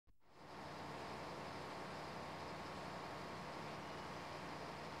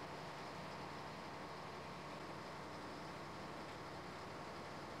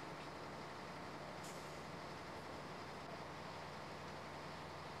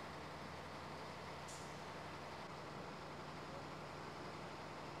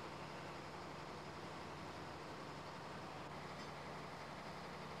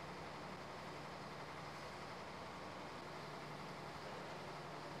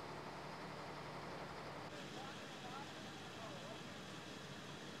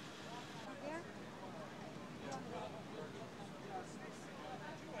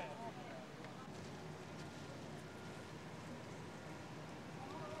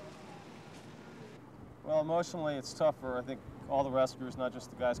Well, emotionally, it's tough for, I think, all the rescuers, not just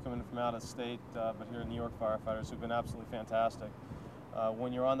the guys coming from out of state, but here in New York firefighters who've been absolutely fantastic.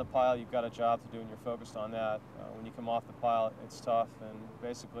 When you're on the pile, you've got a job to do and you're focused on that. When you come off the pile, it's tough, and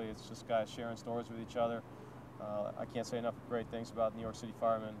basically it's just guys sharing stories with each other. I can't say enough great things about New York City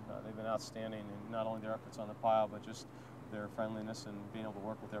firemen. They've been outstanding in not only their efforts on the pile, but just their friendliness and being able to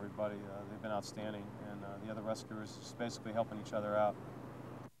work with everybody. They've been outstanding, and the other rescuers just basically helping each other out.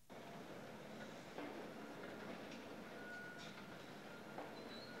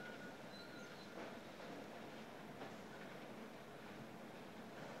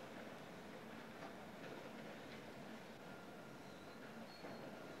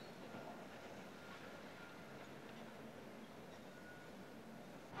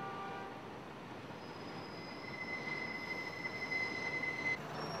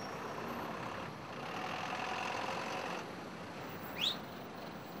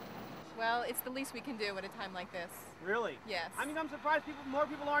 Well, it's the least we can do at a time like this. Really? Yes. I mean, I'm surprised more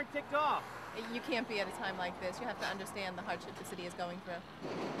people aren't ticked off. You can't be at a time like this. You have to understand the hardship the city is going through.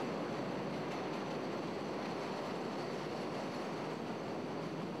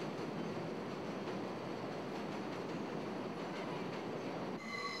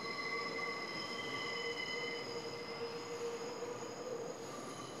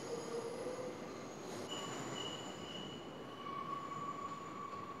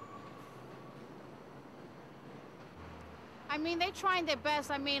 I mean, they're trying their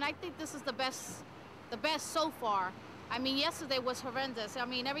best. I mean, I think this is the best so far. I mean, yesterday was horrendous. I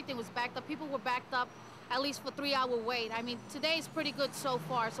mean, everything was backed up. People were backed up at least for 3-hour wait. I mean, today is pretty good so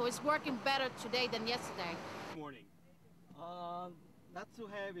far, so it's working better today than yesterday. Morning. Not too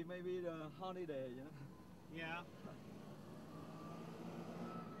heavy, maybe the holiday, you know? Yeah.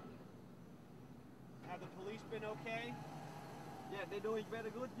 Have the police been okay? Yeah, they're doing very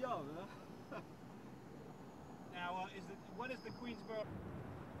good job, you know? Now, what is the Queensboro?